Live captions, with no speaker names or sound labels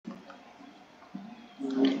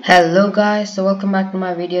Hello guys, so welcome back to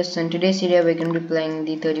my video. So in today's video we're going to be playing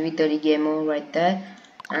the 30v30 game mode right there,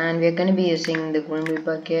 and we're going to be using the Grim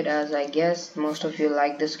Reaper kit, as I guess most of you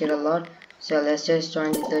like this kit a lot. So let's just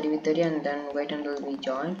join the 30v30 and then wait until we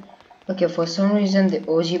join. Okay, for some reason the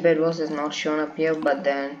OG bed wars is not shown up here, but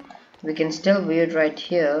then we can still view it right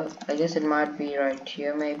here. I guess it might be right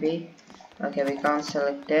here maybe. Okay, we can't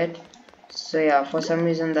select it. So yeah, for some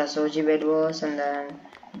reason that's OG bed wars, and then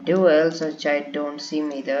duels which I don't see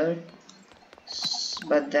me there.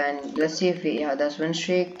 But then let's see if we, yeah, that's win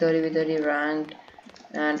streak, 30v30 ranked,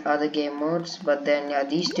 and other game modes. But then yeah,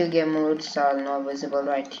 these two game modes are not visible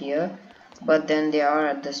right here, but then they are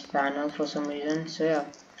at this panel for some reason. So yeah,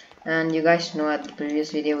 and you guys know at the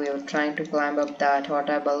previous video we were trying to climb up that hot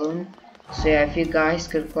air balloon. So yeah, if you guys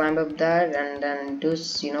could climb up that and then do,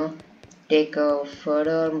 take a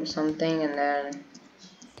photo or something, and then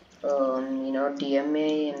DM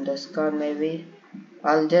me in Discord maybe.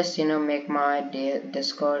 I'll just make my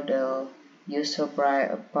Discord user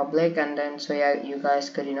public, and then so yeah, you guys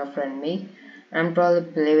could friend me and probably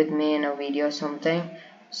play with me in a video or something.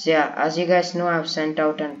 So yeah, as you guys know, I've sent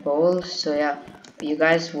out a poll. So yeah, you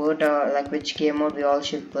guys vote like which game mode we all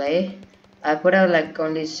should play. I put out like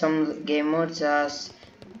only some game modes as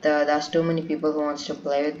there's too many people who wants to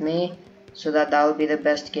play with me, so that will be the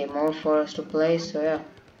best game mode for us to play. So yeah.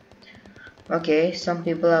 Okay, some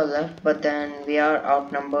people have left, but then we are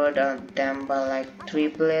outnumbered them by like 3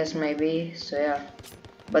 players maybe. So yeah,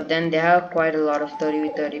 but then they have quite a lot of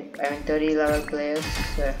 30v30, I mean 30 level players.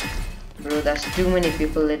 So bro, that's too many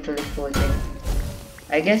people literally forging.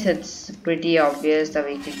 I guess it's pretty obvious that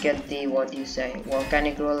we could get the, what do you say,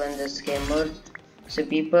 volcanic roll in this game mode. So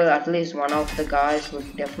people, at least one of the guys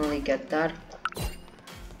would definitely get that.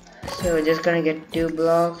 So we're just gonna get 2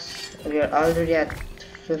 blocks. We are already at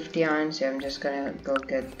 50 iron, so I'm just gonna go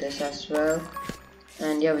get this as well.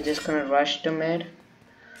 And yeah, we're just gonna rush to mid,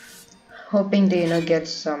 hoping to get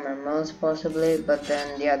some emeralds possibly. But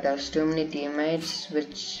then yeah, there's too many teammates,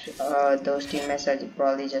 which those teammates are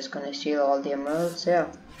probably just gonna steal all the emeralds. Yeah,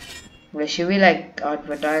 well, should we like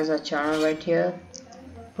advertise our channel right here?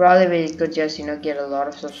 Probably we could just get a lot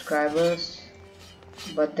of subscribers.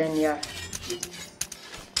 But then yeah,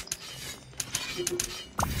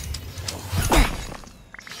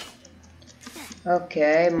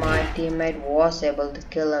 okay, my teammate was able to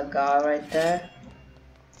kill a guy right there.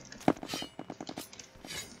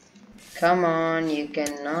 Come on, you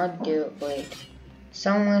cannot do. Wait,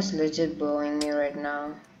 someone's legit blowing me right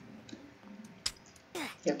now.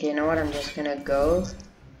 Okay, you know what? I'm just gonna go.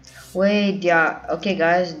 Wait, yeah. Okay,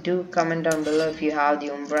 guys, do comment down below if you have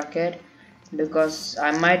the Umbra kit, because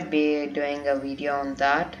I might be doing a video on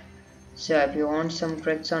that. So if you want some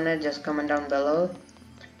tricks on it, just comment down below.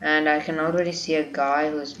 And I can already see a guy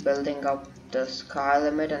who's building up the sky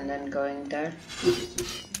limit and then going there.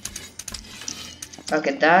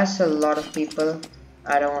 Okay, that's a lot of people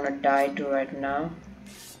I don't want to die to right now.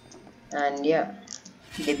 And yeah,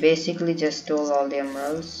 they basically just stole all the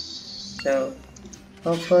emeralds. So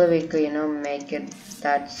hopefully we could make it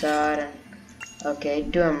that sad. And okay,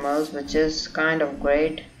 2 emeralds, which is kind of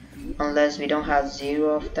great, unless we don't have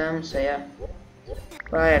 0 of them. So yeah,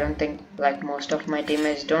 right, I don't think, like, most of my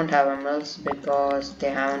teammates don't have emeralds because they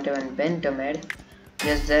haven't even been to mid.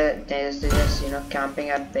 They're just camping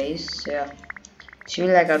at base. So yeah, should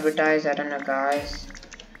we like advertise? I don't know, guys.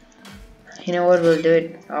 You know what, we'll do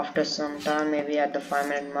it after some time, maybe at the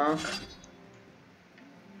 5-minute mark.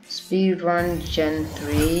 Speedrun Gen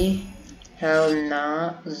 3. Hell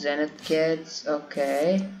nah. Zenith Kids.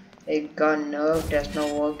 Okay. It got nerfed, does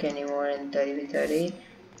not work anymore in 30v30.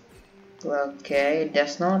 Okay, it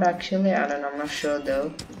does not actually. I don't know, I'm not sure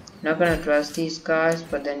though. Not gonna trust these guys,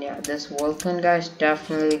 but then yeah, this Vulcan guy is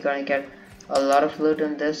definitely gonna get a lot of loot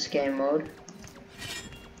in this game mode.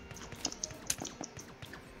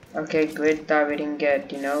 Okay, great that we didn't get,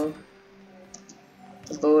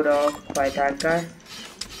 booed off by that guy.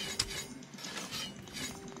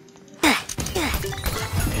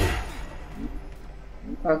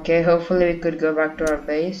 Okay, hopefully we could go back to our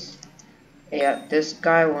base. Yeah, this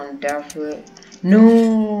guy won't definitely.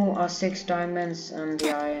 No, our 6 diamonds and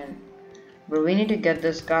the iron. But we need to get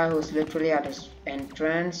this guy who's literally at his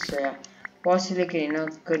entrance. So yeah, possibly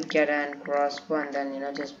could get an crossbow and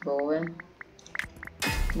then just bow him.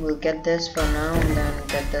 We'll get this for now and then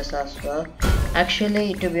get this as well.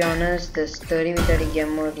 Actually, to be honest, this 30v30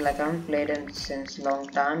 game mode, like, I haven't played it since long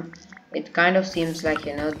time. It kind of seems like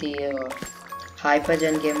the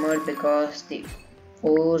hypergen game mode, because the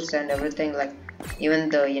ores and everything, like even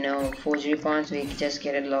the forgery points, we just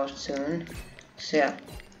get it lost soon. So yeah,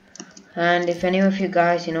 And if any of you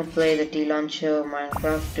guys play the T-Launcher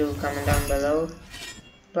Minecraft, do comment down below.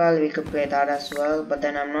 Probably we could play that as well, but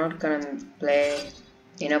then I'm not gonna play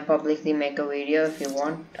publicly make a video. If you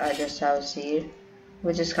want, I just have a seed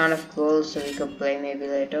which is kind of cool, so we could play maybe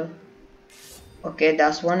later. Okay,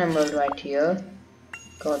 that's one emerald right here.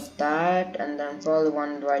 Got that, and then probably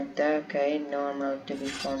one right there. Okay, no emerald to be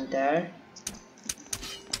found there.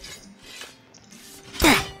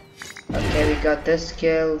 Okay, we got this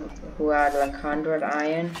kill who had like 100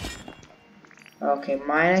 iron. Okay,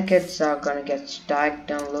 miner kids are gonna get stacked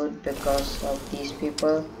download because of these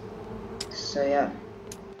people. So yeah.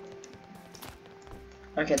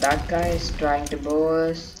 Okay, that guy is trying to bow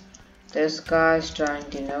us. This guy is trying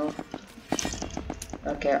to,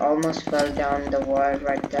 Okay, almost fell down the wall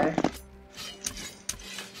right there.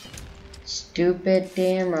 Stupid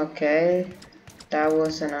team, okay. That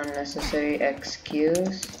was an unnecessary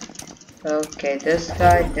excuse. Okay, this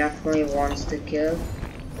guy definitely wants to kill.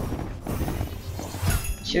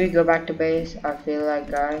 Should we go back to base? I feel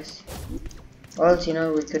like, guys.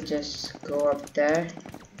 Also, we could just go up there.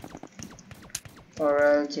 Or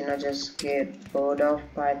else, just get bored off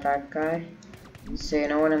by that guy. So you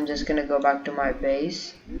know what, I'm just gonna go back to my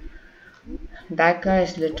base. That guy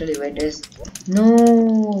is literally,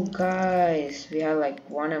 no guys, we have like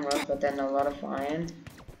one emerald but then a lot of iron.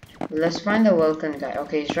 Let's find the Vulcan guy.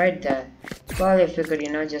 Okay, he's right there. Probably if we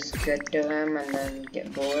could just get to him and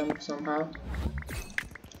then bow him somehow.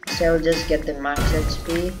 So I'll just get the max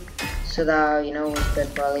XP so that we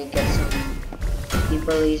could probably get some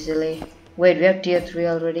people easily. Wait, we have tier 3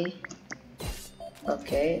 already?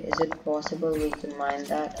 Okay, is it possible we can mine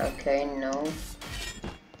that? Okay, no.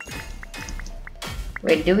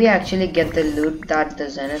 Wait, do we actually get the loot that the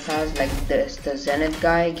Zenith has? Like this, the Zenith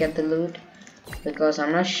guy get the loot? Because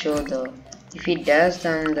I'm not sure though. If he does,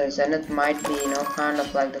 then the Zenith might be, kind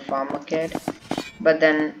of like the farmer kid. But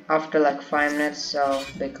then after like 5 minutes,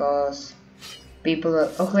 because people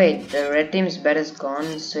are, oh wait, the red team's bed is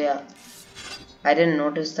gone, so yeah. I didn't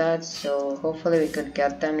notice that, so hopefully we could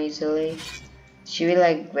get them easily. Should we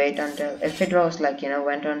like wait until, if it was like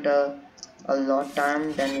went until a lot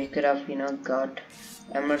time, then we could have got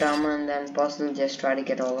emerald armor and then possibly just try to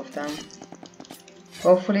get all of them.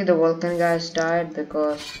 Hopefully the Vulcan guys died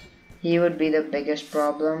because he would be the biggest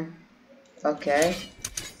problem. Okay.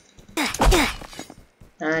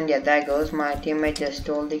 And yeah, there goes, my teammate just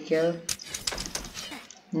stole the kill.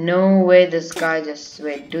 No way, this guy just,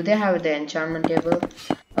 wait, do they have the enchantment table?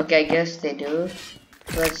 Okay, I guess they do.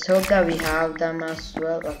 Let's hope that we have them as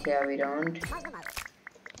well. Okay, we don't.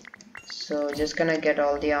 So just gonna get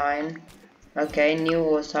all the iron. Okay, new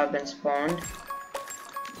ores have been spawned.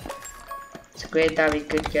 It's great that we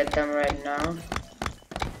could get them right now.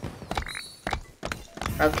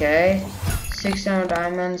 Okay, 600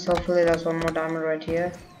 diamonds. Hopefully there's one more diamond right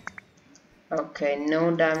here. Okay,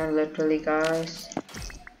 no diamond literally, guys.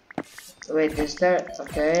 Wait, is there?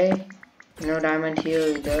 Okay, no diamond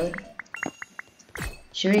here either.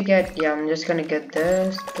 Should we get, yeah, I'm just gonna get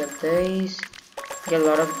this, get these, get a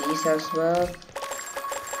lot of these as well,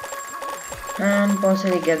 and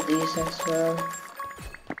possibly get these as well.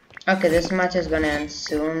 Okay, this match is gonna end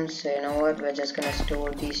soon, so you know what, we're just gonna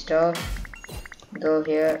store these stuff. Go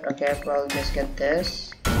here, okay, probably just get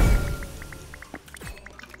this.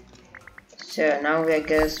 So now I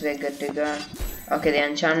guess we're good to go. Okay, the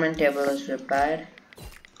enchantment table is repaired.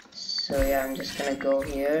 So yeah, I'm just gonna go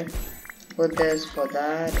here. Put this for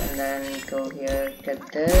that, and then go here,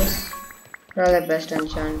 get this. Probably best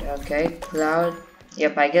enchant. Okay, cloud.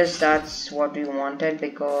 Yep, I guess that's what we wanted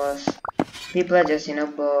because people are just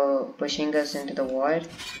pushing us into the void.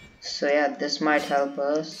 So yeah, this might help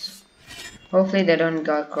us. Hopefully they don't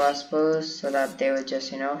got crossbows so that they will just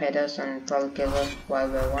hit us and probably kill us while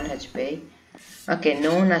we're 1 HP. Okay,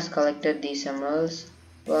 no one has collected these emeralds.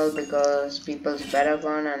 Well, because people's better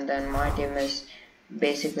gone, and then my team is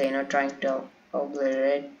basically trying to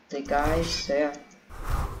obliterate the guys. So yeah,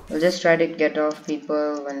 we'll just try to get off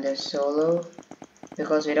people when they're solo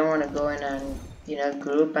because we don't want to go in and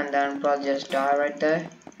group and then probably just die right there.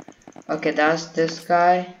 Okay, that's this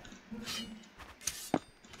guy.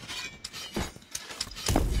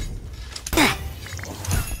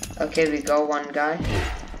 Okay, we got one guy.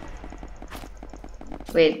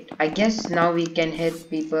 Wait, I guess now we can hit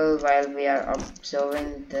people while we are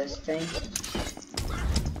observing this thing.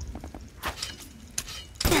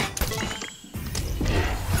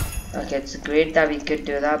 Okay, it's great that we could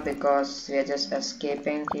do that because we are just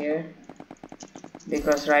escaping here.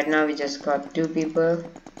 Because right now we just got 2 people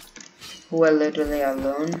who are literally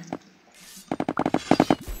alone.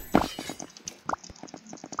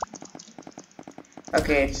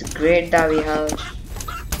 Okay, it's great that we have.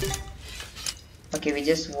 Okay, we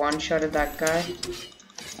just one-shotted that guy.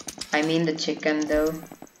 I mean the chicken though.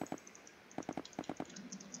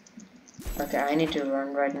 Okay, I need to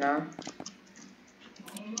run right now.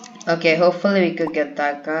 Okay, hopefully we could get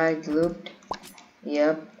that guy looped.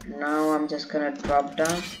 Yep, now I'm just gonna drop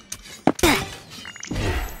down.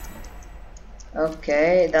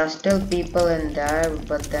 Okay, there's still people in there,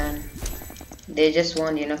 but then they just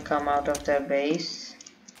won't, come out of their base.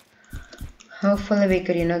 Hopefully we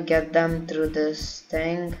could, get them through this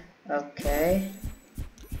thing. Okay.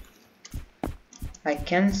 I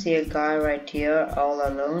can see a guy right here all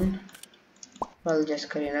alone. I'll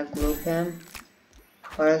just could, gloop him.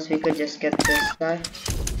 Or else we could just get this guy.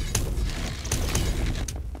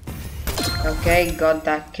 Okay, got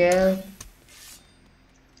that kill.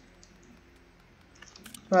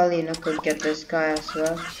 Probably, could get this guy as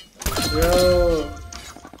well. Bro,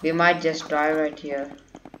 we might just die right here.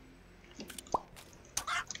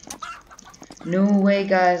 No way,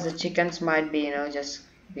 guys, the chickens might be, just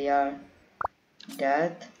we are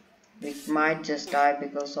dead. We might just die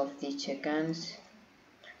because of the chickens.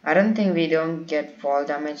 I don't think we don't get fall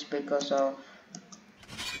damage because of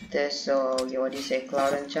this, so what do you say,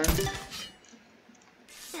 cloud enchant?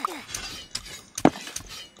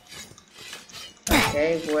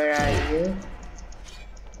 Okay, where are you?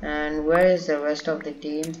 And where is the rest of the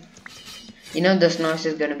team? This noise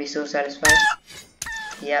is gonna be so satisfying.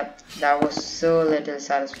 Yep, that was so little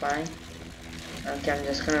satisfying. Okay, I'm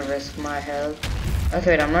just gonna risk my health.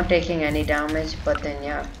 Okay, wait, I'm not taking any damage, but then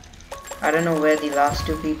yeah. I don't know where the last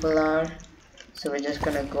two people are. So we're just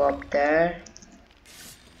gonna go up there.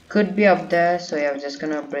 Could be up there, so yeah, we're just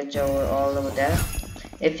gonna bridge over all over there.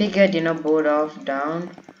 If we get, bored off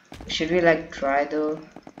down, should we like try though?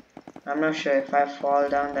 I'm not sure. If I fall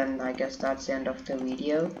down, then I guess that's the end of the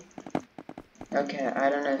video. Okay, I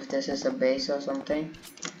don't know if this is a base or something.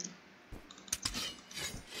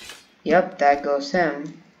 Yep, there goes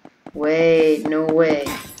him. Wait, no way.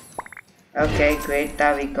 Okay, great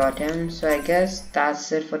that we got him. So I guess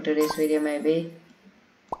that's it for today's video maybe.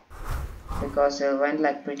 Because it went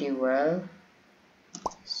like pretty well.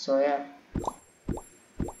 So yeah.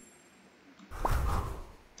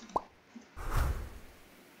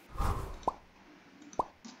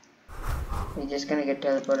 We're just gonna get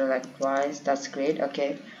teleported like twice. That's great.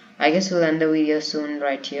 Okay, I guess we'll end the video soon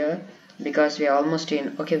right here because we're almost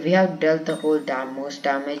in. Okay, we have dealt the whole most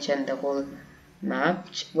damage and the whole map.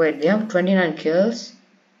 Wait, we have 29 kills.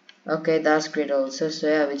 Okay, that's great also. So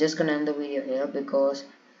yeah, we're just gonna end the video here because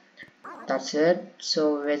that's it.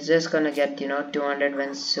 So we're just gonna get 200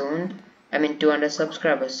 wins soon. I mean 200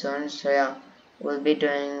 subscribers soon. So yeah, we'll be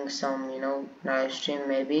doing some live stream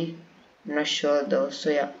maybe. I'm not sure though.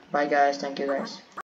 So yeah, bye guys. Thank you guys.